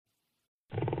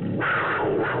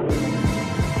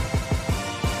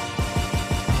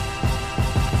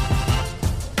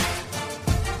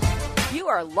You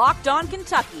are Locked On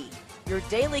Kentucky, your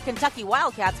daily Kentucky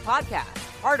Wildcats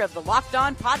podcast, part of the Locked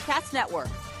On Podcast Network,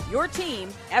 your team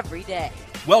every day.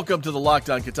 Welcome to the Locked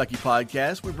On Kentucky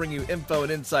podcast. We bring you info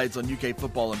and insights on UK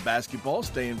football and basketball.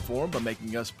 Stay informed by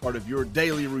making us part of your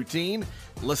daily routine.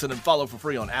 Listen and follow for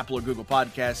free on Apple or Google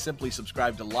Podcasts. Simply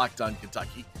subscribe to Locked On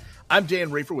Kentucky. I'm Dan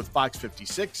Reefer with Fox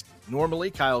 56.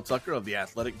 Normally, Kyle Tucker of The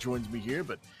Athletic joins me here,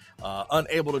 but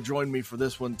unable to join me for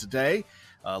this one today.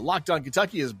 Locked On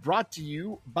Kentucky is brought to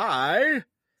you by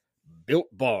Built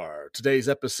Bar. Today's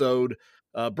episode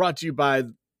brought to you by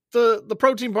the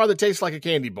protein bar that tastes like a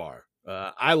candy bar.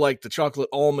 I like the chocolate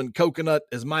almond coconut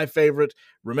as my favorite.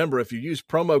 Remember, if you use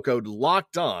promo code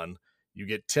Locked On, you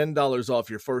get $10 off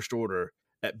your first order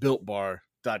at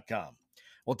BuiltBar.com.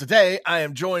 Well, today I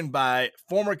am joined by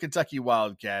former Kentucky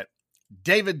Wildcat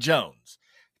David Jones.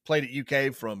 Played at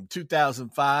UK from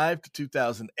 2005 to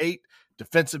 2008.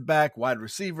 Defensive back, wide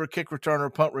receiver, kick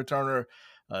returner, punt returner.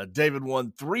 David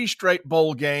won 3 straight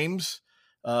bowl games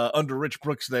under Rich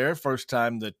Brooks there. First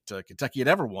time that Kentucky had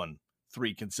ever won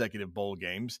 3 consecutive bowl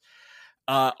games.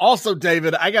 Also,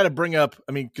 David, I got to bring up,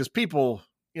 because people,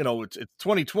 it's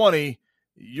 2020.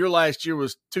 Your last year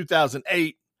was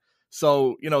 2008.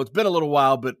 So, it's been a little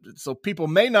while, but so people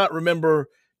may not remember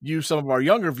you, some of our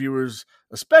younger viewers,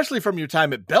 especially from your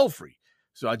time at Belfry.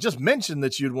 So I just mentioned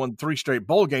that you'd won 3 straight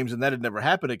bowl games, and that had never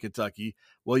happened at Kentucky.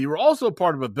 Well, you were also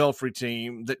part of a Belfry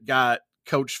team that got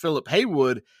Coach Philip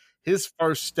Haywood his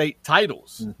first state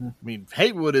titles. Mm-hmm.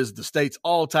 Haywood is the state's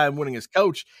all-time winningest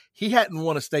coach. He hadn't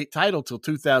won a state title till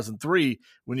 2003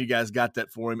 when you guys got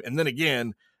that for him, and then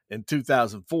again in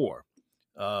 2004.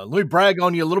 Let me brag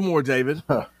on you a little more, David.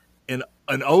 In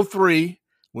 2003,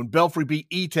 when Belfry beat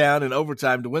E-Town in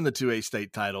overtime to win the 2A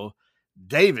state title,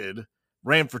 David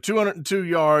ran for 202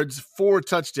 yards, 4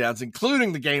 touchdowns,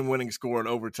 including the game-winning score in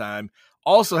overtime.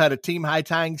 Also had a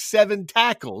team-high-tying 7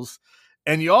 tackles.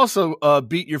 And you also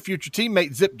beat your future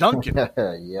teammate, Zip Duncan,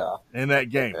 in that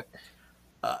game.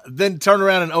 Then turn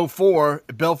around in 2004,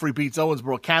 Belfry beats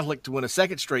Owensboro Catholic to win a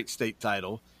second straight state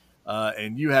title.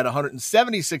 And you had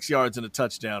 176 yards and a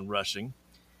touchdown rushing.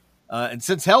 And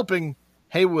since helping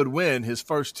Haywood win his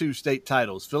first 2 state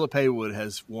titles, Philip Haywood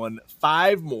has won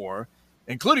 5 more,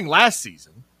 including last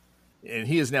season. And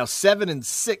he is now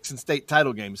 7-6 in state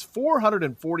title games,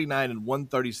 449 and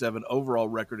 137 overall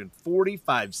record in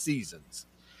 45 seasons.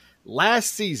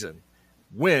 Last season,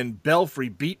 when Belfry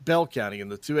beat Bell County in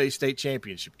the 2A state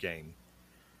championship game,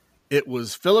 it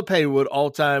was Philip Haywood,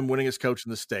 all-time winningest coach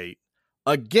in the state,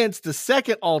 against the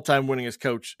second all-time winningest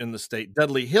coach in the state,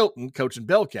 Dudley Hilton, coaching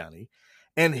Bell County.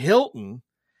 And Hilton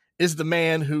is the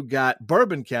man who got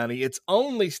Bourbon County its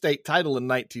only state title in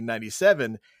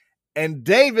 1997. And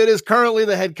David is currently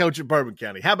the head coach at Bourbon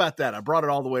County. How about that? I brought it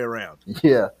all the way around.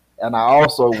 Yeah, and I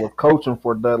also was coaching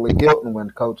for Dudley Hilton when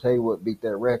Coach Haywood beat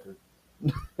that record.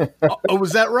 Oh,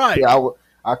 was that right? Yeah,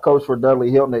 I coached for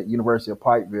Dudley Hilton at University of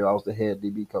Pikeville. I was the head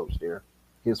DB coach there.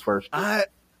 His first year.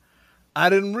 I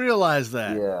didn't realize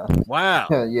that. Yeah. Wow.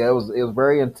 Yeah, it was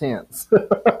very intense.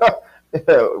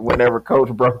 Whenever Coach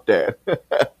broke that.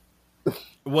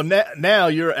 Well, now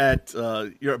you're at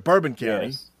Bourbon County.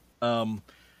 Yes.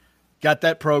 Got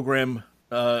that program.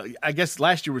 I guess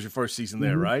last year was your first season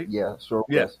there, right? Yeah, sure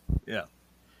was. Yeah.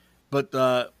 But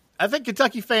I think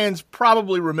Kentucky fans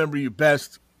probably remember you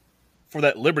best for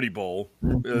that Liberty Bowl,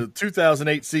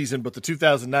 2008 season, but the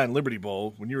 2009 Liberty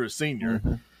Bowl when you were a senior.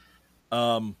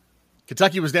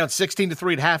 Kentucky was down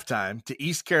 16-3 at halftime to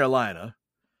East Carolina,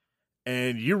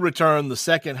 and you returned the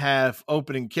second half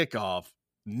opening kickoff,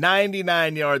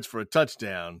 99 yards for a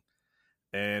touchdown,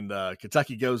 and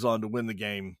Kentucky goes on to win the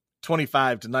game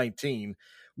 25-19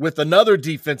 with another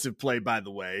defensive play, by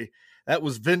the way. That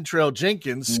was Ventrell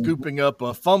Jenkins scooping up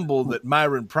a fumble that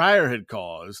Myron Pryor had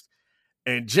caused.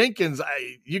 And Jenkins,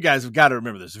 you guys have got to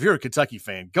remember this. If you're a Kentucky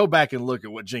fan, go back and look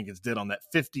at what Jenkins did on that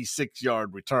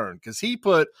 56-yard return, because he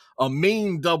put a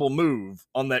mean double move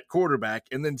on that quarterback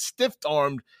and then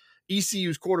stiff-armed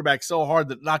ECU's quarterback so hard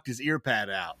that it knocked his ear pad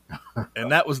out.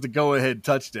 And that was the go-ahead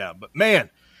touchdown. But,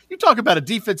 man, you talk about a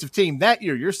defensive team that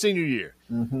year, your senior year.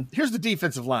 Here's the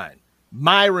defensive line.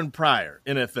 Myron Pryor,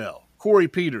 NFL. Corey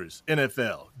Peters,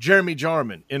 NFL. Jeremy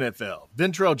Jarman, NFL.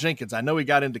 Ventrell Jenkins, I know he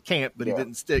got into camp, but he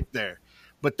didn't stick there.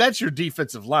 But that's your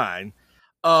defensive line.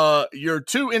 Your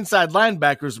 2 inside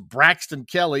linebackers, Braxton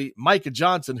Kelly, Micah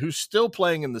Johnson, who's still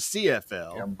playing in the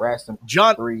CFL. Yeah, Braxton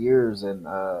 3 years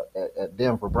at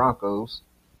Denver Broncos.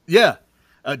 Yeah.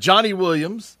 Johnny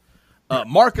Williams,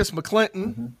 Marcus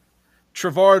McClinton,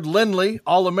 Trevard Lindley,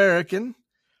 All-American.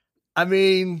 I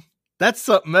mean, That's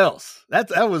something else. That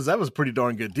was pretty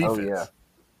darn good defense. Oh yeah,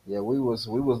 yeah. We was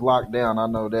locked down. I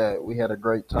know that. We had a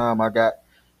great time.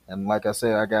 And like I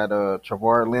said, I got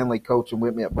Travar Lindley coaching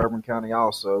with me at Bourbon County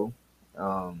also.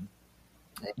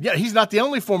 Yeah, he's not the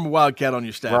only former Wildcat on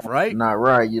your staff, right? Not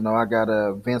right. I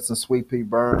got Vincent Sweet Pea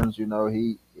Burns.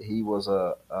 He was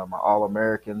an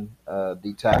All-American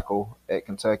D tackle at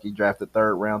Kentucky, drafted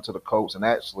 3rd round to the Colts, and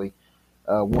actually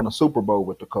won a Super Bowl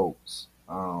with the Colts.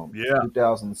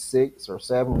 2006 or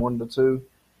 7, 1 to 2.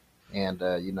 And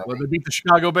well, they beat the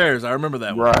Chicago Bears. I remember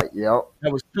that one. Right. Yep.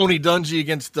 That was Tony Dungy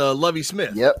against Lovie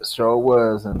Smith. Yep. Sure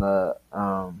was. And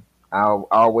I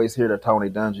always hear the Tony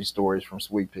Dungy stories from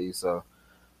Sweet Pea. So,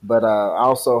 but I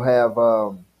also have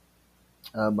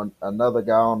another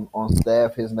guy on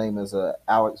staff. His name is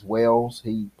Alex Wells.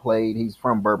 He's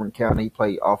from Bourbon County. He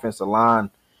played offensive line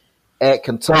at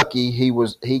Kentucky.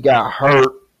 He got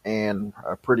hurt and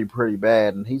pretty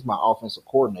bad. And he's my offensive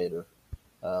coordinator.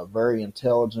 Very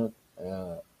intelligent.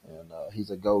 And he's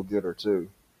a go-getter too.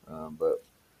 But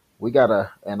I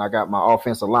got my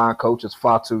offensive line coach is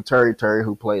Fatu Terry,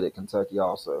 who played at Kentucky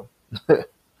also.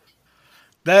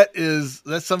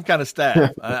 That's some kind of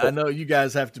staff. I know you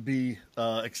guys have to be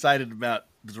excited about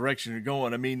the direction you're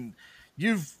going. I mean,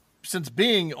 you've, since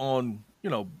being on,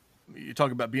 you're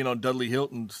talking about being on Dudley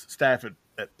Hilton's staff at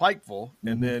Pikeville, mm-hmm.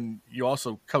 and then you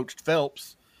also coached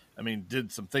Phelps. I mean,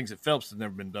 did some things at Phelps that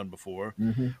never been done before.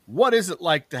 Mm-hmm. What is it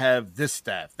like to have this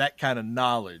staff, that kind of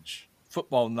knowledge,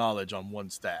 football knowledge on one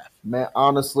staff? Man,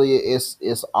 honestly,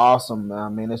 it's awesome. I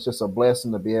mean, it's just a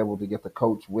blessing to be able to get to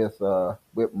coach with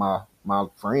my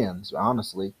friends,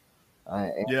 honestly.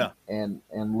 And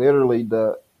literally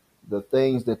the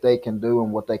things that they can do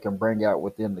and what they can bring out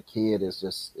within the kid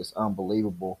is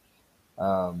unbelievable.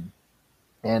 And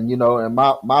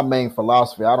my main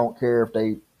philosophy, I don't care if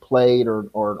they played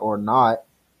or not,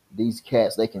 these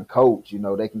cats, they can coach.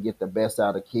 They can get the best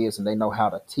out of kids, and they know how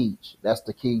to teach. That's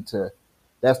the key to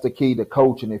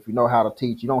coaching. If you know how to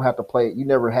teach, you don't have to play. You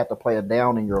never have to play a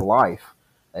down in your life.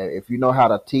 If you know how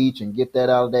to teach and get that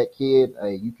out of that kid,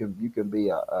 you can be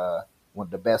one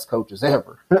of the best coaches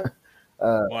ever.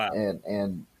 Wow.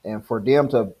 And for them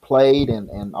to play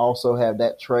and also have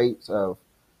that traits of,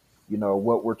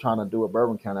 what we're trying to do at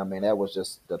Bourbon County, I mean, that was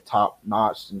just the top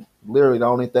notch. And literally the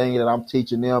only thing that I'm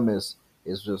teaching them is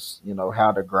just,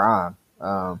 how to grind.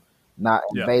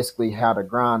 Basically how to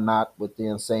grind, not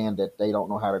within saying that they don't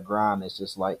know how to grind. It's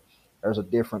just like there's a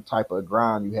different type of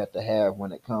grind you have to have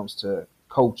when it comes to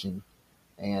coaching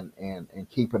and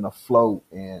keeping afloat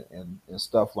and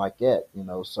stuff like that,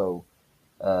 So,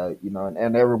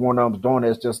 and every one of them's doing it.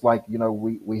 It's just like,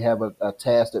 we have a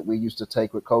task that we used to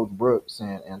take with Coach Brooks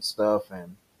and stuff.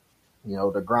 And,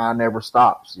 the grind never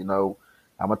stops. I'm going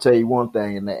to tell you one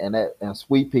thing, and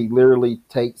Sweet Pea literally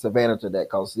takes advantage of that,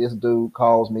 because this dude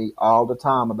calls me all the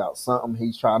time about something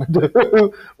he's trying to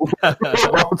do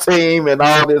on team and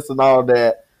all this and all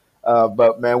that.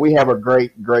 But man, we have a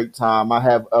great time. I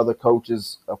have other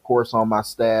coaches, of course, on my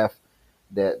staff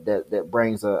that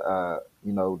brings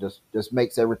just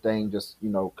makes everything just,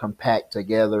 compact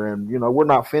together. And, we're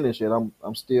not finished yet.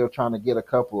 I'm still trying to get a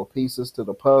couple of pieces to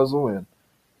the puzzle,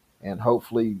 and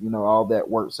hopefully, all that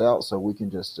works out so we can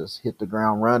just hit the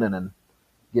ground running and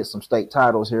get some state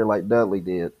titles here like Dudley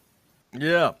did.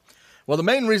 Yeah. Well, the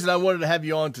main reason I wanted to have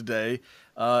you on today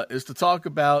is to talk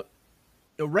about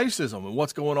racism and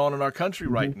what's going on in our country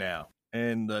mm-hmm. right now,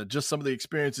 and just some of the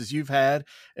experiences you've had,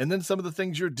 and then some of the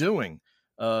things you're doing,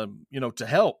 to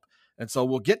help. And so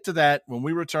we'll get to that when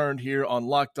we return here on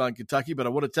Locked On Kentucky. But I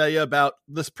want to tell you about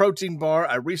this protein bar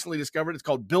I recently discovered. It's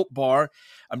called Built Bar.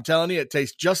 I'm telling you, it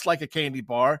tastes just like a candy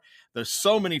bar. There's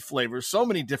so many flavors, so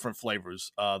many different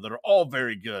flavors that are all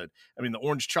very good. I mean, the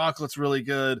orange chocolate's really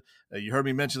good. You heard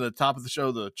me mention at the top of the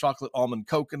show, the chocolate almond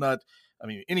coconut. I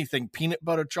mean, anything peanut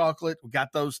butter chocolate, we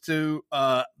got those too.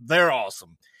 They're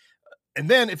awesome. And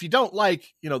then if you don't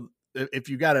like, if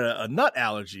you got a nut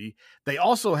allergy, they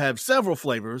also have several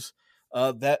flavors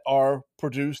that are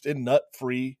produced in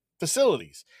nut-free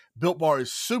facilities. Built Bar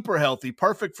is super healthy,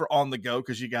 perfect for on the go,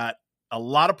 because you got a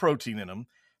lot of protein in them,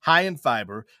 high in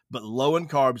fiber, but low in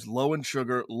carbs, low in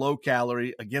sugar, low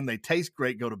calorie. Again, they taste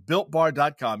great. Go to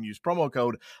BuiltBar.com. Use promo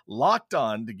code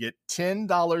LOCKEDON to get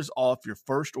 $10 off your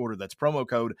first order. That's promo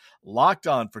code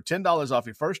LOCKEDON for $10 off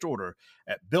your first order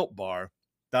at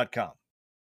BuiltBar.com.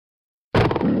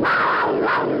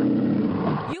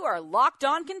 You are Locked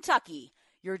On Kentucky,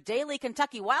 your daily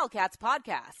Kentucky Wildcats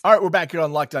podcast. All right, we're back here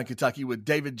on Locked On Kentucky with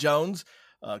David Jones,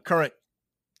 current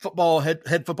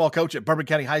head football coach at Bourbon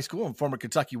County High School and former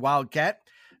Kentucky Wildcat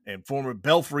and former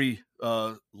Belfry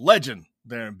legend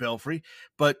there in Belfry.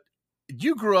 But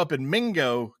you grew up in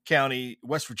Mingo County,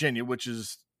 West Virginia, which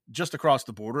is just across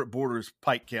the border. It borders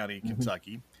Pike County,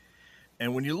 Kentucky.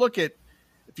 And when you look at,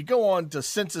 if you go on to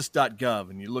census.gov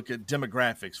and you look at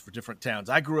demographics for different towns,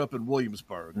 I grew up in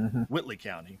Williamsburg, Whitley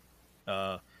County,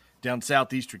 down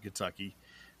southeastern Kentucky,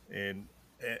 and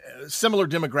similar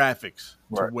demographics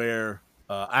to where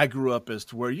I grew up as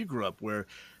to where you grew up, where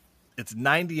it's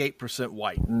 98%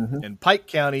 white. In Pike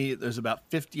County, there's about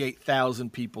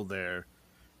 58,000 people there,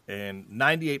 and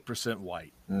 98%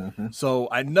 white. So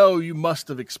I know you must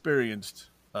have experienced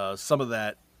some of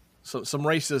that, some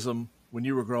racism when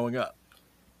you were growing up.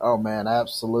 Oh man,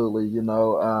 absolutely. You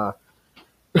know,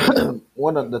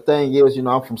 one of the thing is, you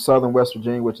know, I'm from Southern West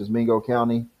Virginia, which is Mingo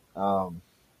County.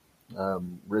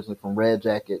 Originally from Red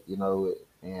Jacket, you know,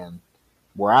 and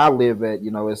where I live at,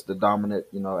 you know, it's the dominant,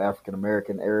 you know, African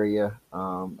American area,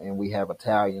 and we have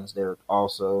Italians there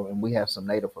also, and we have some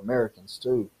Native Americans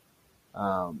too.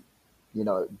 You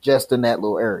know, just in that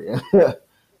little area.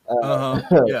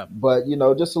 Yeah. But you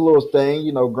know, just a little thing,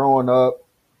 you know, growing up,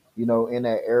 you know, in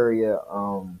that area,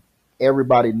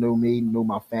 everybody knew me, knew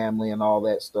my family and all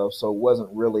that stuff. So it wasn't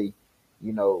really,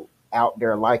 you know, out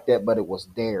there like that, but it was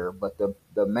there. But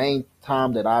the main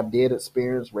time that I did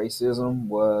experience racism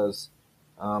was,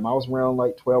 I was around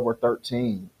like 12 or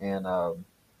 13, and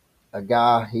a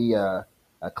guy,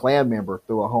 a Klan member,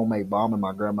 threw a homemade bomb in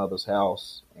my grandmother's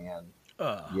house. And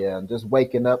yeah, and just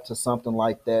waking up to something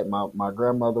like that. My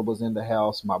grandmother was in the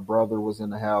house, my brother was in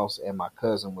the house, and my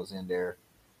cousin was in there.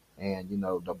 And you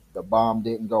know, the bomb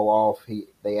didn't go off. He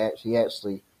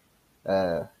actually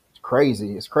it's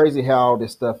crazy. It's crazy how all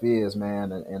this stuff is,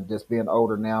 man. And just being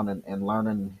older now and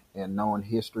learning and knowing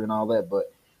history and all that.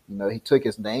 But you know, he took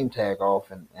his name tag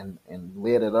off and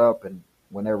lit it up. And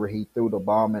whenever he threw the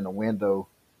bomb in the window,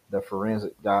 the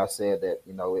forensic guy said that,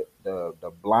 you know,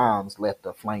 the blinds let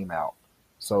the flame out.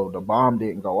 So the bomb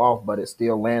didn't go off, but it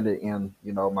still landed in,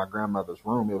 you know, my grandmother's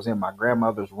room. It was in my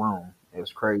grandmother's room. It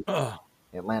was crazy.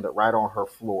 It landed right on her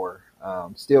floor.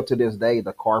 Still to this day,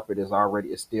 the carpet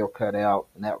is still cut out.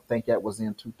 And I think that was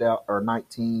in 2000 or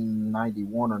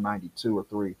 1991 or 92 or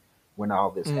 3 when all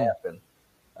this happened.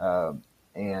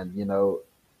 And, you know,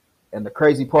 and the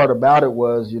crazy part about it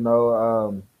was, you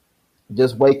know,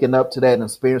 just waking up to that and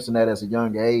experiencing that as a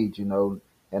young age, you know,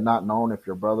 and not knowing if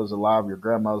your brother's alive, your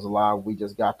grandmother's alive. We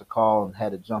just got the call and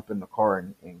had to jump in the car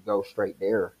and go straight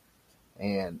there.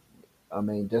 And I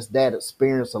mean, just that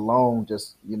experience alone,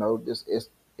 just, you know,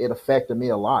 it affected me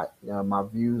a lot. You know, my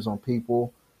views on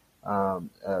people, of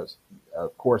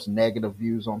course, negative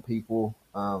views on people,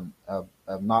 of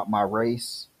not my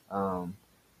race,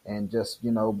 and just,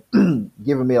 you know,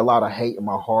 giving me a lot of hate in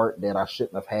my heart that I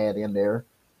shouldn't have had in there.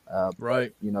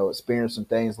 Right. You know, experiencing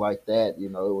things like that, you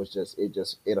know,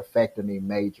 it affected me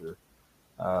major.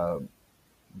 You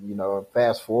know,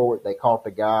 fast forward, they caught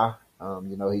the guy.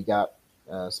 You know, he got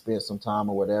spent some time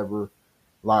or whatever,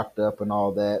 locked up and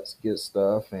all that good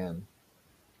stuff. And,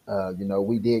 you know,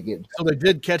 we did get. So they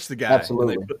did catch the guy.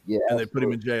 Absolutely. And they put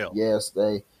him in jail. Yes.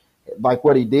 Like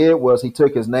what he did was he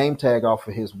took his name tag off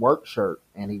of his work shirt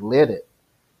and he lit it.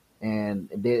 And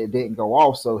it didn't go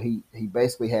off. So he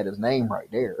basically had his name right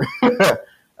there.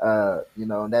 You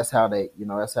know, and that's how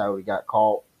he got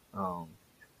caught.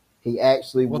 He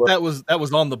actually that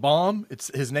was on the bomb.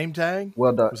 It's his name tag.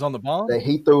 Well, it was on the bomb.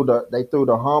 They threw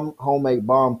the homemade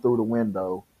bomb through the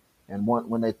window, and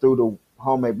when they threw the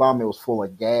homemade bomb, it was full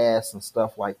of gas and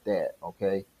stuff like that.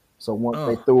 Okay, so once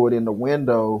they threw it in the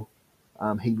window,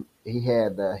 he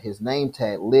had his name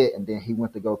tag lit, and then he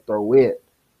went to go throw it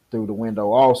through the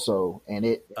window also, and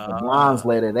the blinds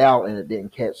let it out, and it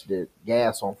didn't catch the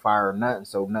gas on fire or nothing,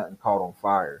 so nothing caught on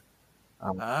fire.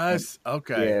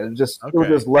 Okay. Yeah, we're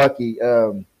just lucky.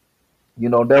 You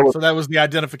know, so that was the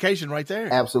identification right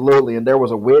there. Absolutely, and there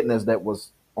was a witness that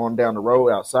was on down the road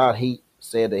outside. He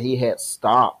said that he had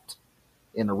stopped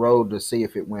in the road to see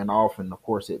if it went off, and of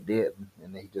course it didn't,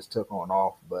 and he just took on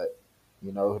off. But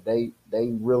you know, they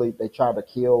tried to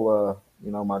kill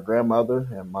you know, my grandmother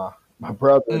and my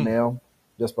brother now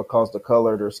just because the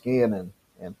color of their skin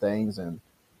and things, and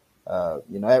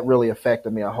you know, that really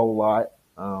affected me a whole lot.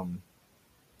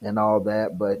 And all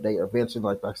that, but they eventually,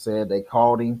 like I said, they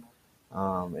caught him,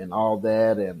 and all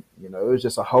that, and you know, it was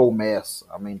just a whole mess.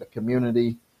 I mean, the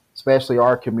community, especially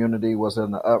our community, was in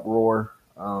the uproar,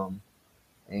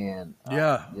 and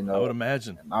yeah, you know, I would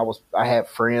imagine. I had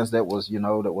friends that was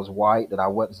white that I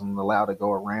wasn't allowed to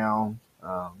go around,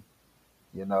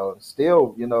 you know,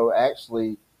 still, you know,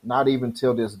 actually not even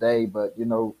till this day, but you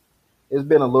know, it's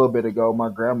been a little bit ago. My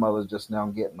grandmother's just now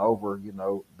getting over, you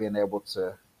know, being able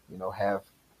to, you know, have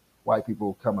white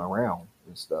people come around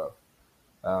and stuff.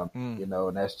 You know,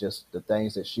 and that's just the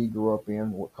things that she grew up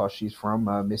in because she's from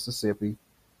Mississippi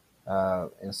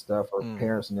and stuff. Her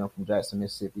parents and them from Jackson,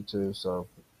 Mississippi too. So,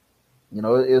 you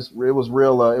know, it was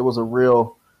real. It was a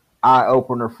real eye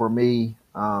opener for me.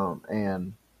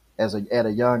 And at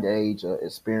a young age,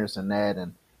 experiencing that,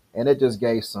 and it just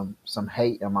gave some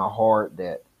hate in my heart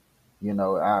that, you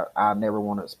know, I never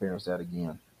want to experience that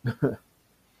again.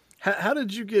 How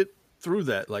did you get through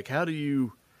that? Like, how do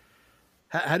you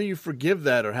forgive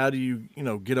that, or how do you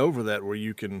get over that where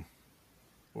you can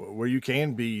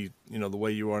be, the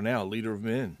way you are now, leader of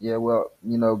men? Yeah, well,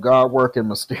 you know, God worked in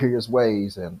mysterious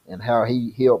ways, and how he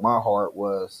healed my heart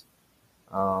was,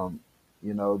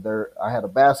 you know, I had a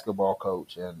basketball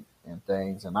coach and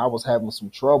things, and I was having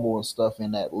some trouble and stuff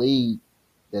in that league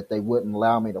that they wouldn't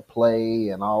allow me to play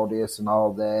and all this and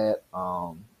all that,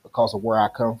 because of where I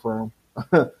come from.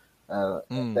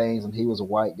 And things, and he was a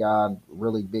white guy,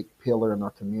 really big pillar in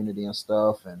our community and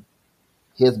stuff, and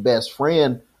his best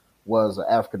friend was an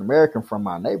African American from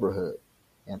my neighborhood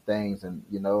and things, and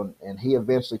you know, and he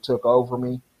eventually took over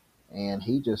me, and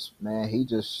he just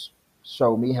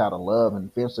showed me how to love,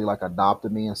 and eventually like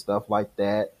adopted me and stuff like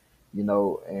that, you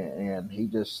know, and he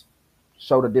just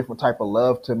showed a different type of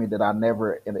love to me that I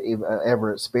never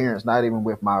ever experienced, not even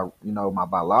with my my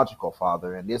biological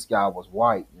father, and this guy was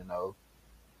white, you know.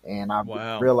 And I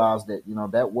realized that, you know,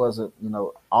 that wasn't, you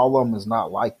know, all of them is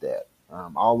not like that.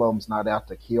 All of them's not out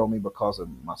to kill me because of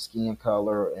my skin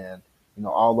color, and, you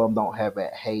know, all of them don't have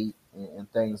that hate and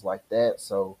things like that.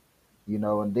 So, you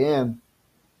know, and then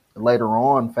later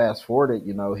on, fast forwarded,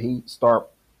 you know, he start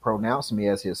pronouncing me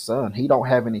as his son. He don't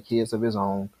have any kids of his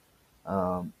own,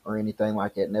 or anything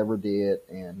like that, never did.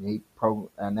 And he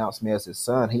announced me as his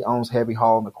son. He owns heavy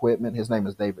hauling equipment. His name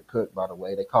is David Cook, by the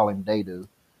way. They call him Daydo.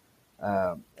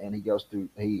 And he goes through,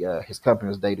 his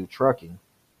company is Daydo Trucking,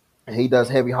 and he does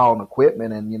heavy hauling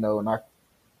equipment. And, you know,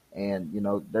 you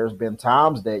know, there's been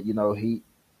times that, you know,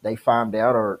 they find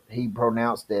out, or he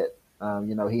pronounced that,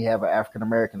 you know, he have an African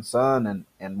American son,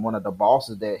 and one of the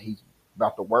bosses that he's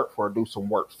about to work for, do some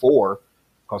work for,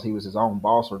 because he was his own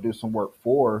boss, or do some work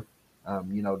for,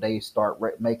 you know, they start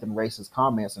making racist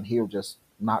comments, and he'll just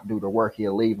not do the work.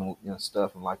 He'll leave and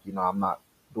stuff, and like, you know, I'm not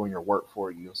doing your work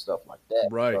for you and stuff like that.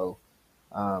 Right. So,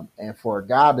 and for a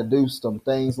guy to do some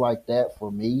things like that for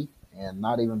me, and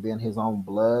not even being his own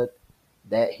blood,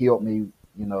 that healed me,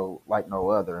 you know, like no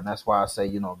other. And that's why I say,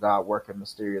 you know, God worked in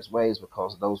mysterious ways,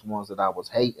 because those ones that I was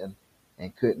hating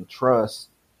and couldn't trust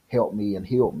helped me and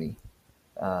healed me.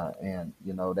 And,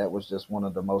 you know, that was just one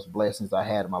of the most blessings I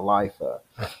had in my life.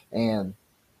 And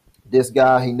this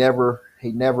guy, he never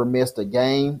missed a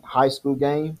game, high school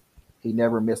game. He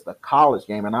never missed a college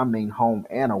game, and I mean home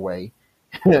and away.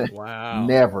 Wow.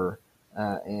 Never.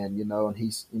 And, you know, and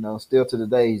he's, you know, still to the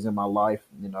day, he's in my life.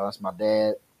 You know, that's my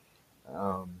dad.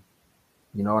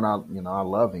 You know, and I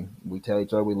love him. We tell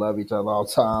each other we love each other all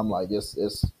the time. Like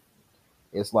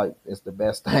it's like it's the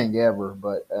best thing ever.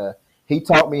 But he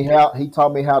taught me how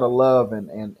to love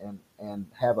and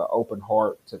have an open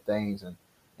heart to things,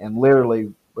 and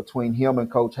literally between him and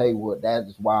Coach Haywood, that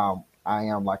is why I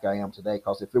am like I am today.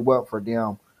 Because if it wasn't for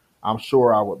them, I'm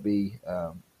sure I would be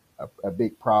a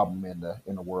big problem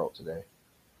in the world today.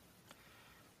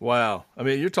 Wow. I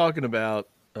mean, you're talking about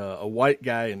a white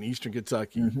guy in Eastern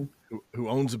Kentucky who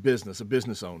owns a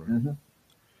business owner,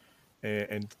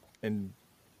 and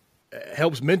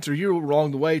helps mentor you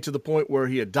along the way to the point where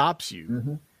he adopts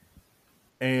you.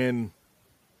 And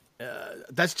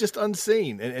that's just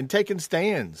unseen, and taking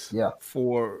stands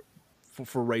for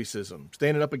racism,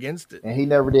 standing up against it. And he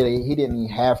never did. He didn't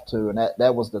even have to. And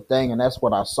that was the thing. And that's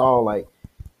what I saw. Like,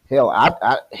 hell,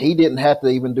 he didn't have to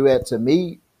even do that to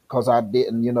me, because I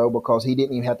didn't, you know, because he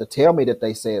didn't even have to tell me that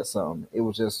they said something. It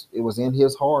was in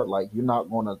his heart. Like, you're not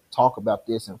going to talk about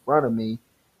this in front of me.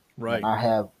 Right. I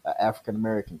have an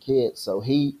African-American kid. So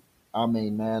he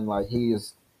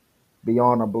is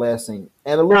beyond a blessing.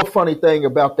 And a little funny thing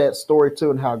about that story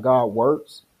too, and how God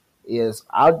works, is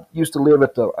I used to live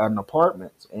at an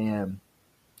apartment, and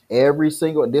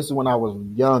this is when I was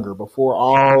younger, before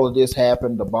all of this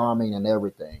happened, the bombing and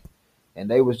everything. And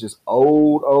they was just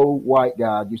old white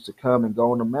guy used to come and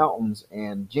go in the mountains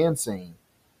and ginseng.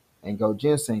 And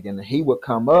he would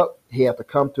come up. He had to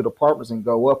come to the apartments and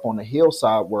go up on the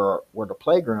hillside where the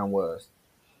playground was.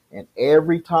 And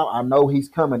every time, I know he's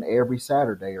coming every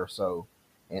Saturday or so.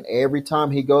 And every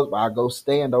time he goes, I go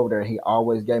stand over there. He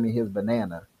always gave me his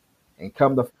banana. And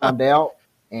come to find out,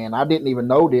 and I didn't even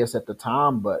know this at the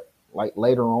time, but like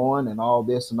later on and all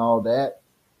this and all that,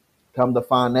 come to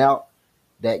find out,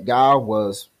 that guy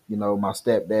was, you know, my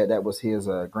stepdad. That was his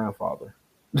grandfather.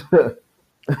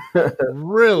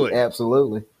 Really?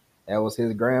 Absolutely. That was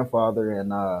his grandfather,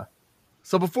 and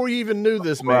So before you even knew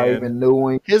this before I man, even knew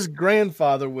him. his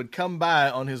grandfather would come by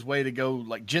on his way to go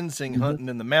like ginseng Mhm. hunting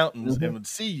in the mountains Mhm. and would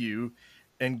see you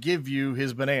and give you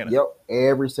his banana. Yep,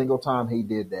 every single time he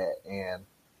did that, and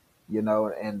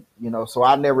so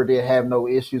I never did have no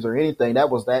issues or anything. That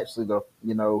was actually the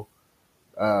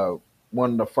uh,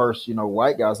 one of the first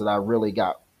white guys that I really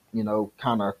got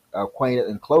kind of acquainted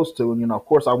and close to, and of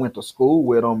course I went to school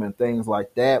with him and things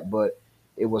like that, but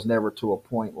it was never to a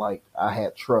point like I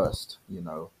had trust.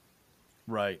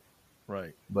 Right,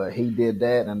 right. But he did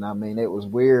that, and I mean it was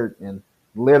weird, and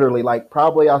literally like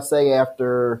probably I say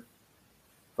after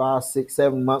 5, 6,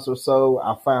 7 months or so,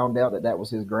 I found out that was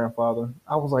his grandfather.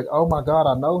 I was like, oh my God,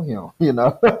 I know him.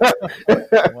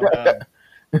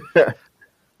 Wow.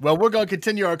 Well, we're going to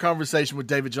continue our conversation with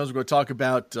David Jones. We're going to talk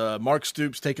about Mark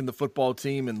Stoops taking the football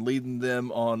team and leading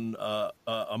them on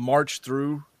a march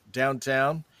through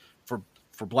downtown for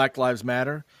Black Lives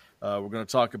Matter. We're going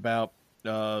to talk about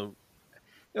some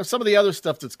of the other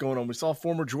stuff that's going on. We saw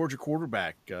former Georgia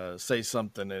quarterback say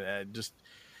something and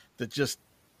just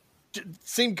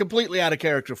seemed completely out of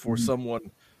character for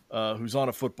someone who's on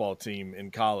a football team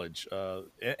in college.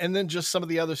 And then just some of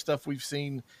the other stuff we've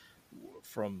seen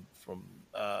from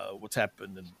what's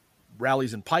happened in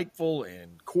rallies in Pikeville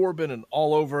and Corbin and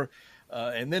all over,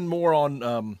 and then more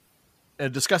on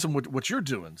discussing what you're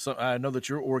doing. So I know that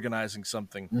you're organizing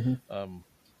something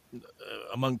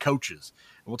among coaches,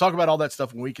 and we'll talk about all that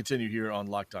stuff when we continue here on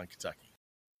Locked On Kentucky.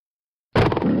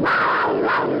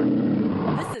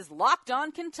 This is Locked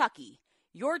On Kentucky,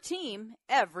 your team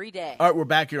every day. All right, we're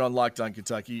back here on Locked On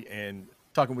Kentucky and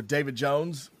talking with David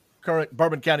Jones, current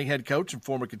Bourbon County head coach and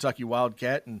former Kentucky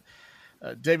Wildcat. And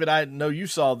David, I know you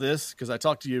saw this because I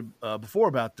talked to you before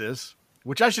about this,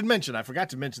 which I should mention. I forgot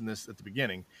to mention this at the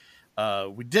beginning.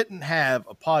 We didn't have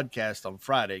a podcast on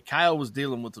Friday. Kyle was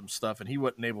dealing with some stuff, and he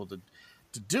wasn't able to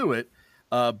do it.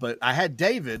 But I had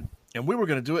David, and we were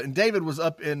going to do it. And David was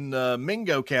up in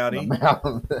Mingo County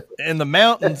in the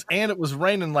mountains, and it was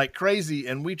raining like crazy.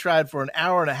 And we tried for an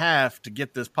hour and a half to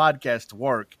get this podcast to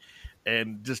work.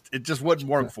 And it just wouldn't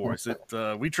work for us.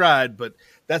 We tried, but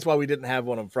that's why we didn't have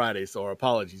one on Friday. So our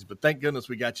apologies. But thank goodness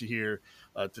we got you here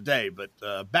today. But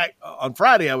back on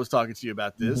Friday, I was talking to you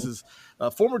about this. Is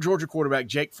former Georgia quarterback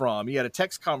Jake Fromm. He had a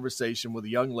text conversation with a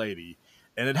young lady,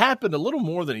 and it happened a little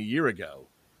more than a year ago.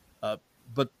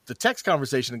 But the text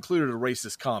conversation included a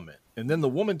racist comment, and then the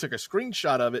woman took a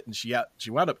screenshot of it, and she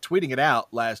wound up tweeting it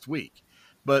out last week.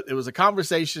 But it was a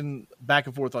conversation back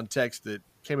and forth on text that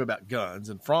came about guns,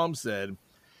 and Fromm said,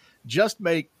 just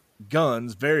make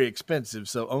guns very expensive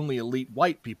so only elite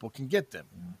white people can get them,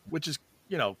 which is,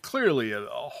 clearly a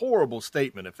horrible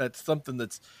statement. If that's something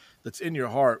that's in your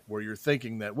heart where you're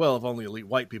thinking that, well, if only elite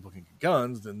white people can get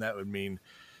guns, then that would mean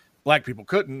black people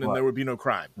couldn't, and there would be no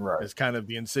crime. Right. It's kind of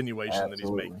the insinuation Absolutely. that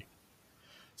he's making.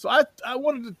 So I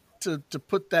wanted to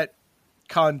put that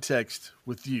context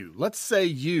with you. Let's say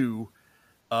you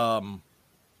are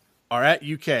at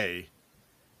UK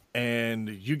and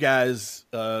you guys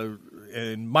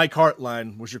and Mike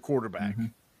Hartline was your quarterback. Mm-hmm.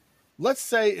 Let's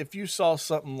say if you saw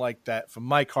something like that from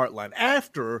Mike Hartline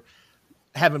after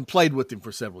having played with him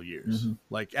for several years,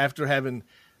 like after having,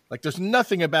 like there's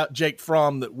nothing about Jake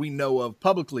Fromm that we know of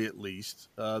publicly, at least,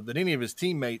 that any of his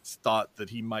teammates thought that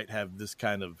he might have this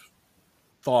kind of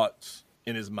thoughts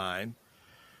in his mind.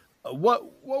 What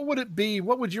would it be?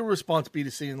 What would your response be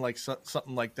to seeing like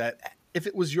something like that if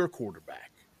it was your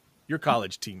quarterback, your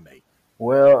college teammate?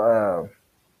 Well,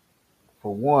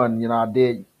 for one, I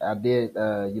did, get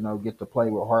to play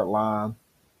with Hartline,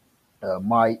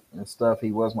 Mike and stuff.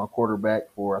 He was my quarterback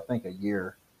for I think a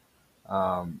year.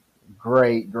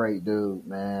 Great dude,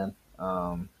 man.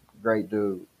 Great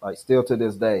dude. Like still to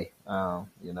this day,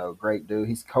 great dude.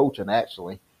 He's coaching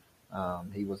actually.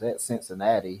 He was at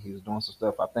Cincinnati. He was doing some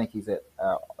stuff. I think he's at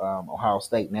Ohio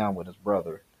State now with his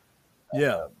brother.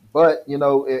 Yeah. But,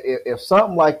 if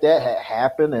something like that had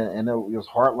happened and it was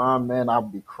Hartline, man,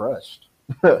 I'd be crushed.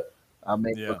 I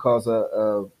mean, because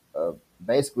of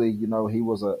basically, he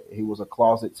was a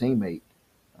closet teammate.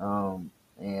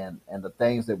 And the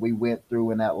things that we went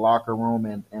through in that locker room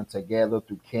and together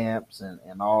through camps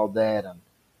and all that, and,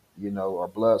 our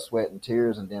blood, sweat, and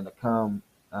tears, and then to come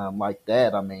like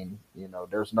that, I mean,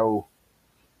 there's no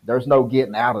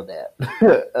getting out of that.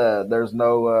 There's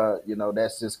no,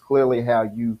 that's just clearly how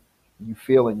you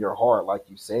feel in your heart, like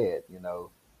you said,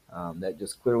 that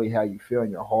just clearly how you feel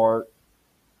in your heart.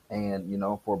 And,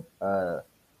 for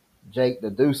Jake to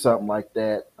do something like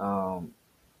that,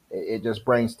 it just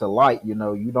brings to light, you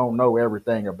don't know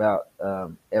everything about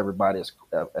everybody's,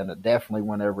 and definitely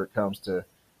whenever it comes to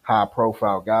high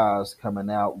profile guys coming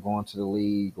out, going to the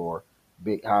league, or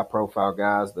big high profile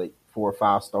guys that 4 or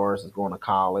 5 stars is going to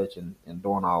college and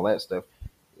doing all that stuff.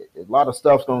 A lot of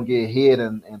stuff's going to get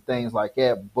hidden and things like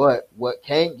that. But what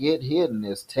can't get hidden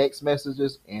is text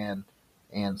messages and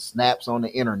snaps on the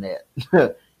internet.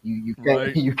 You can't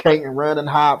Right. you can't run and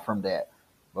hide from that,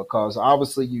 because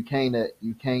obviously you can't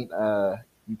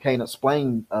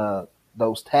explain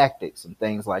those tactics and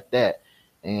things like that.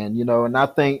 And and I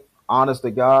think, honest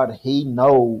to God, he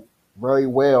know very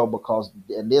well, because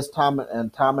in this time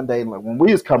and day, like when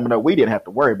we was coming up, we didn't have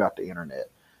to worry about the internet.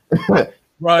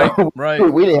 Right. Right.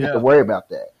 We didn't have Yeah. to worry about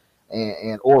that,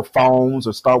 and or phones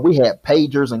or stuff. We had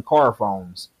pagers and car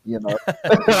phones,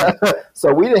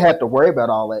 so we didn't have to worry about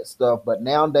all that stuff. But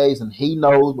nowadays, and he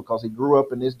knows because he grew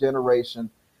up in this generation,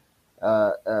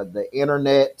 the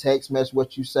internet, text message,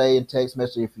 what you say in text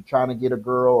message, if you're trying to get a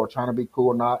girl or trying to be cool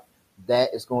or not,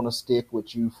 that is going to stick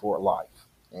with you for life.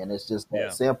 And it's just that Yeah.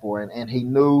 simple. And he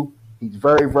knew, he's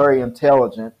very, very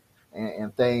intelligent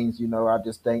and things, I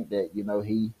just think that,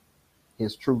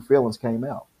 his true feelings came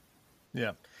out.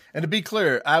 Yeah. And to be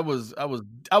clear, I was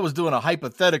doing a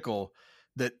hypothetical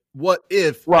that what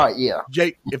if Right. Yeah.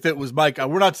 Jake, if it was Mike,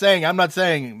 I'm not saying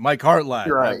Mike Hartline.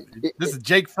 Right. This is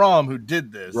Jake Fromm who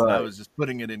did this. And I Right. was just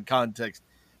putting it in context.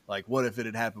 Like, what if it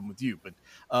had happened with you? But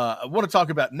I want to talk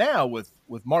about now with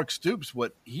Mark Stoops,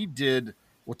 what he did,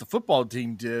 what the football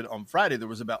team did on Friday. There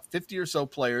was about 50 or so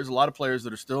players, a lot of players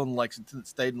that are still in Lexington, that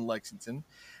stayed in Lexington,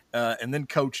 and then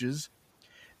coaches.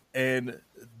 And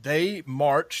they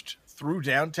marched through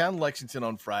downtown Lexington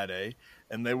on Friday,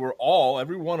 and they were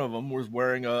every one of them was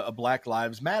wearing a Black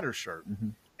Lives Matter shirt. Mm-hmm.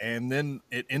 And then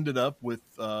it ended up with,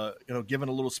 giving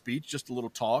a little speech, just a little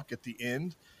talk at the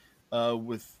end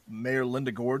with Mayor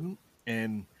Linda Gordon.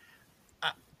 And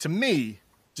to me,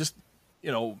 just,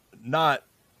 not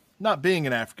being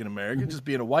an African-American, just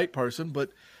being a white person, but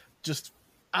just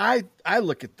I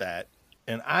look at that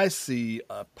and I see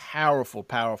a powerful,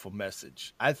 powerful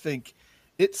message. I think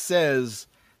it says,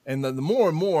 and the more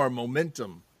and more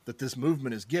momentum that this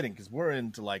movement is getting, because we're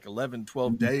into like 11,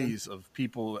 12 days of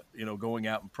people, going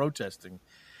out and protesting.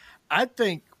 I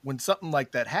think when something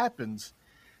like that happens,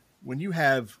 when you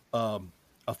have a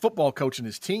football coach and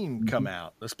his team come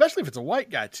out, especially if it's a white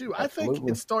guy too, I think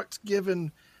it starts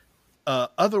giving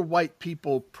other white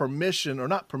people permission, or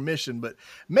not permission, but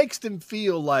makes them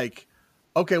feel like,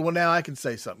 okay, well, now I can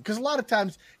say something. Because a lot of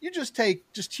times you just take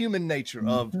just human nature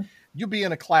of, you'll be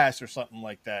in a class or something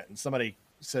like that, and somebody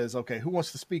says, okay, who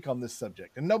wants to speak on this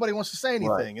subject? And nobody wants to say anything.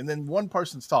 Right. And then one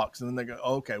person talks, and then they go,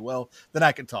 oh, okay, well, then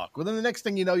I can talk. Well, then the next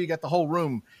thing you know, you got the whole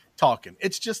room talking.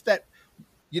 It's just that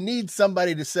you need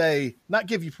somebody to say, not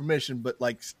give you permission, but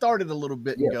like start it a little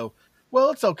bit and go, well,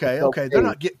 it's okay. It's okay. They're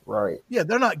not getting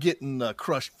they're not getting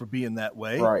crushed for being that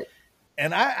way. Right.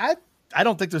 And I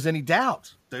don't think there's any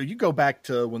doubt. You go back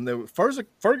to when there was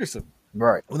Ferguson.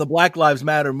 Right. When the Black Lives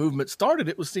Matter movement started,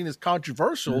 it was seen as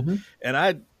controversial. And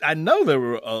I know there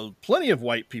were plenty of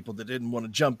white people that didn't want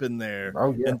to jump in there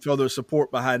and throw their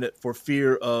support behind it for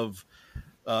fear of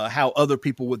how other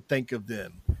people would think of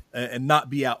them and not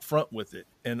be out front with it.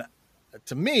 And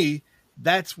to me,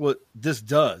 that's what this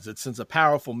does. It sends a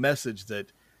powerful message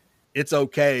that it's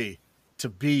okay to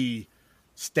be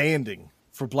standing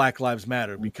for Black Lives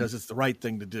Matter because it's the right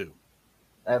thing to do.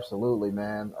 Absolutely,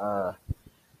 man.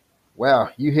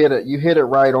 Well, you hit it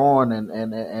right on,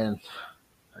 and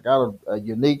I got a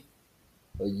unique,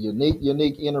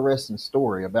 interesting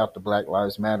story about the Black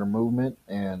Lives Matter movement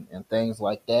and things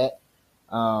like that.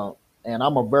 And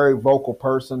I'm a very vocal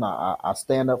person. I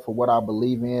stand up for what I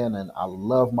believe in, and I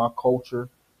love my culture.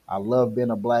 I love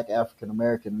being a Black African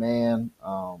American man.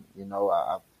 I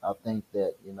think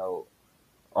that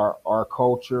our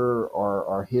culture,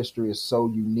 our history is so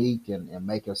unique and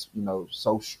make us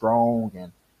so strong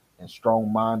and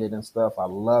strong-minded and stuff. I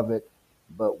love it.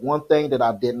 But one thing that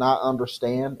I did not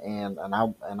understand, and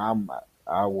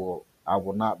I will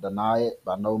not deny it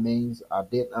by no means, I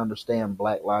didn't understand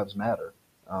Black Lives Matter.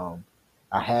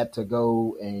 I had to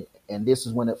go and this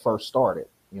is when it first started.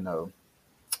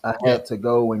 I had to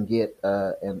go and get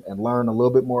and learn a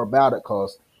little bit more about it,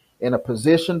 because in a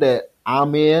position that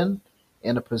I'm in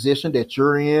a position that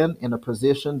you're in a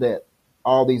position that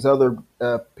all these other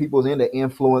people's in that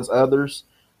influence others,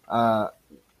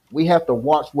 we have to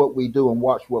watch what we do and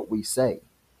watch what we say.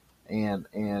 And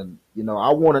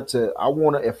I wanted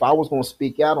if I was going to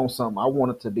speak out on something, I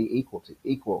wanted to be equal.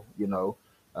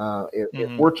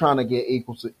 If we're trying to get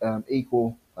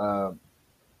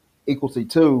equality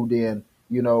too, then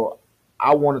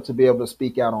I wanted to be able to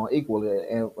speak out on equally.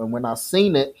 And when I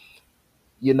seen it,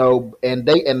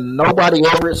 and nobody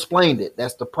ever explained it.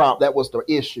 That's the problem. That was the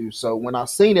issue. So when I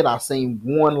seen it, I seen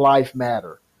one life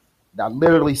matter. I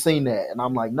literally seen that, and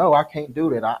I'm like, no, I can't do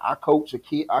that. I coach a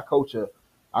kid. I coach.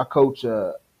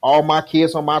 All my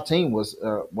kids on my team was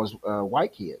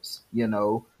white kids.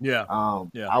 Yeah.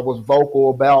 I was vocal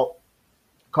about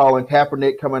Colin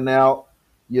Kaepernick coming out.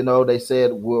 They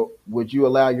said, "Well, would you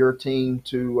allow your team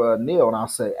to kneel?" And I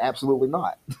said, "Absolutely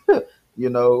not."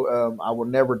 I would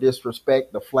never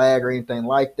disrespect the flag or anything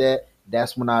like that.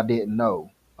 That's when I didn't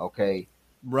know. Okay.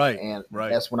 Right. And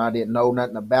right. That's when I didn't know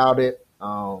nothing about it.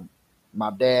 My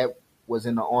dad was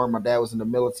in the Army. My dad was in the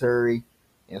military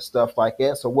and stuff like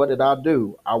that. So what did I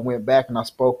do? I went back and I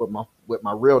spoke with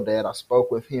my real dad. I spoke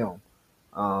with him,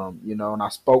 and I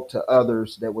spoke to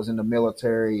others that was in the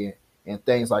military and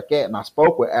things like that. And I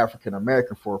spoke with African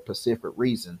American for a specific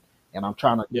reason. And I'm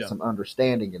trying to get some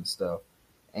understanding and stuff.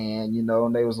 And,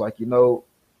 and they was like,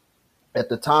 at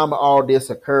the time all this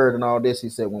occurred and all this, he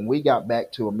said, when we got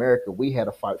back to America, we had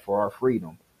to fight for our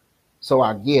freedom. So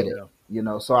I get it,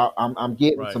 so I'm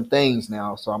getting some things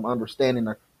now. So I'm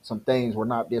understanding some things. We're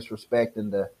not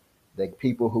disrespecting the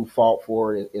people who fought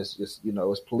for it. It's just,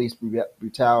 it's police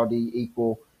brutality,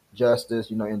 equal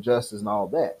justice, injustice and all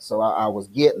that. So I was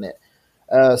getting it.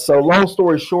 So long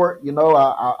story short,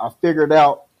 I figured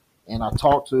out. And I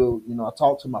talked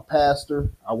to my pastor.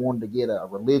 I wanted to get a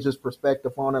religious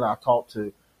perspective on it. I talked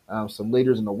to some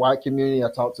leaders in the white community.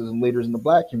 I talked to some leaders in the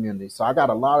black community. So I got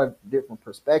a lot of different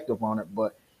perspective on it,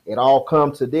 but it all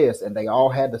come to this, and they all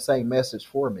had the same message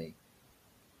for me.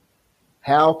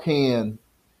 How can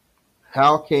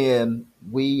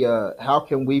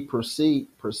we pursue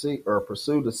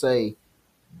to say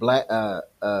black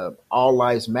all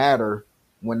lives matter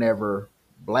whenever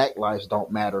black lives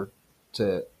don't matter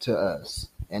to us?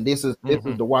 And this is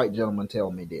the white gentleman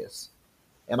telling me this.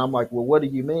 And I'm like, well, what do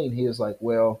you mean? He was like,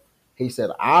 well, he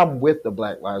said, I'm with the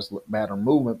Black Lives Matter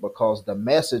movement because the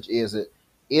message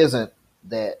isn't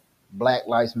that Black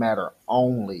Lives Matter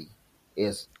only.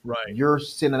 Is you're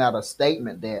sending out a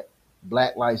statement that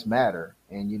Black Lives Matter,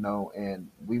 and and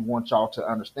we want y'all to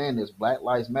understand this. Black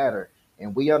Lives Matter,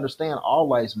 and we understand all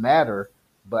lives matter,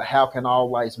 but how can all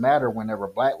lives matter whenever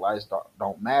Black lives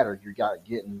don't matter? You got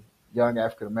getting young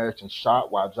African Americans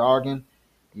shot while jogging.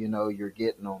 You're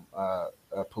getting them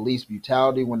police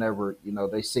brutality whenever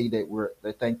they see that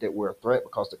they think that we're a threat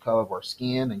because of the color of our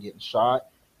skin, and getting shot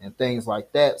and things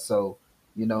like that. So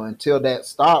until that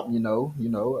stop,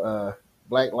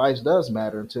 Black lives does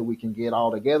matter until we can get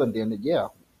all together. And then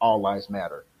all lives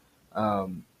matter. I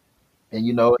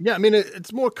mean,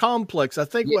 it's more complex. I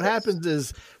think what happens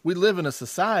is we live in a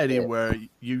society where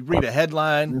you read a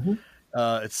headline,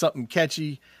 it's something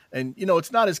catchy. And,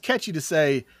 it's not as catchy to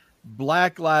say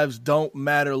Black lives don't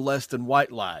matter less than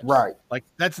white lives. Right. Like,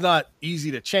 that's not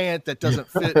easy to chant. That doesn't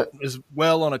fit as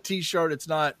well on a T-shirt. It's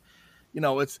not,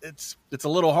 it's a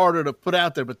little harder to put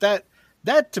out there. But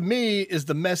that to me is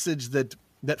the message that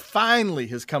finally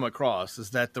has come across, is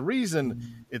that the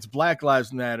reason it's Black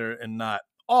Lives Matter and not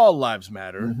all lives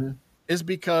matter is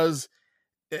because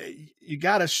you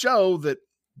got to show that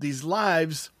these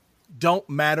lives don't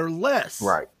matter less.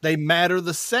 Right. They matter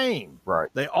the same. Right.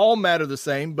 They all matter the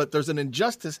same, but there's an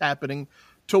injustice happening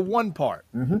to one part,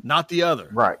 not the other.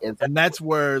 Right. And that's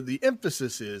where the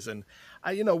emphasis is. And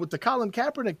with the Colin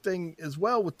Kaepernick thing as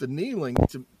well, with the kneeling,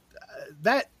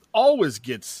 that always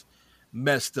gets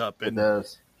messed up. And it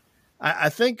does. I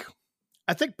think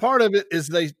part of it is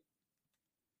I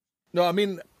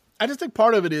just think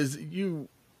part of it is you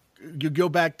go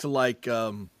back to like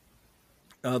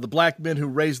the black men who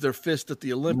raised their fist at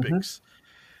the Olympics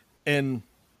and,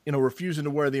 refusing to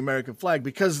wear the American flag,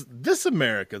 because this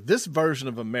version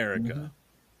of America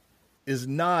is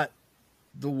not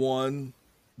the one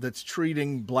that's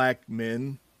treating black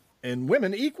men and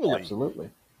women equally. Absolutely.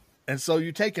 And so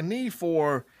you take a knee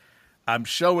for, I'm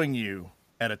showing you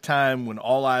at a time when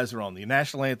all eyes are on the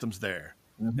national anthem's there.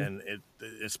 And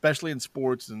especially in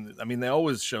sports. And I mean, they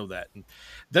always show that. And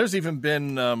there's even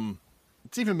been,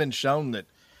 it's even been shown that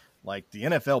like the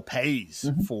NFL pays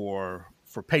for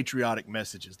patriotic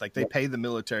messages. Like they pay the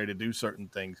military to do certain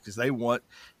things because they want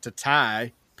to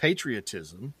tie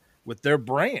patriotism with their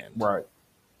brand. Right.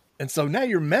 And so now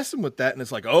you're messing with that. And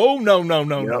it's like, oh, no.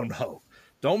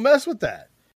 Don't mess with that.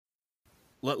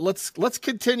 Let's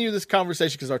continue this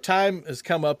conversation because our time has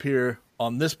come up here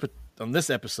on this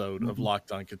episode of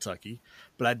Locked On Kentucky.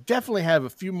 But I definitely have a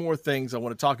few more things I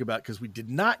want to talk about because we did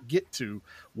not get to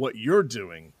what you're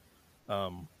doing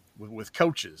with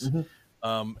coaches.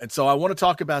 And so I want to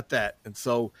talk about that. And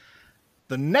so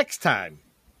the next time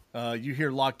You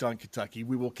hear Locked On Kentucky.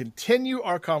 We will continue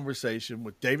our conversation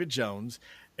with David Jones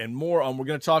and more on. We're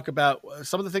going to talk about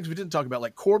some of the things we didn't talk about,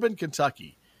 like Corbin,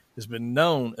 Kentucky has been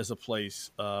known as a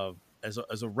place, as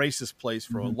a racist place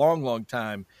for a long, long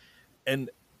time. And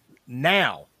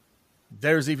now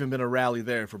there's even been a rally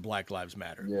there for Black Lives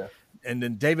Matter. Yeah. And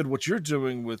then, David, what you're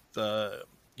doing with,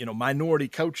 minority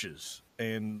coaches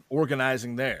and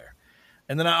organizing there.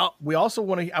 And then I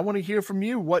want to hear from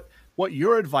you what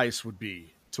your advice would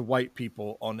be to white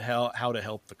people on how to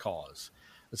help the cause.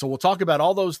 And so we'll talk about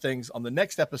all those things on the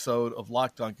next episode of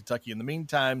Locked On Kentucky. In the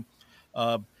meantime,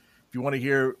 if you want to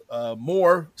hear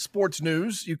more sports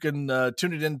news, you can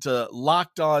tune it into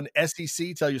Locked On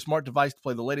SEC. Tell your smart device to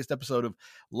play the latest episode of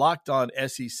Locked On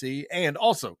SEC. And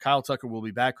also, Kyle Tucker will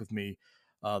be back with me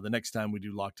the next time we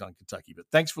do Locked On Kentucky. But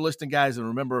thanks for listening, guys. And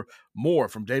remember, more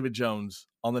from David Jones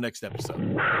on the next episode.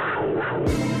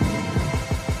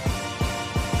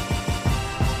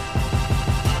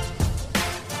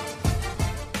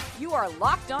 You are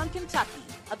Locked On Kentucky,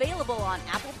 available on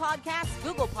Apple Podcasts,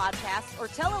 Google Podcasts, or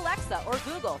tell Alexa or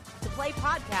Google to play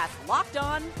podcast Locked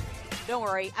On. Don't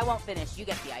worry, I won't finish. You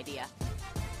get the idea.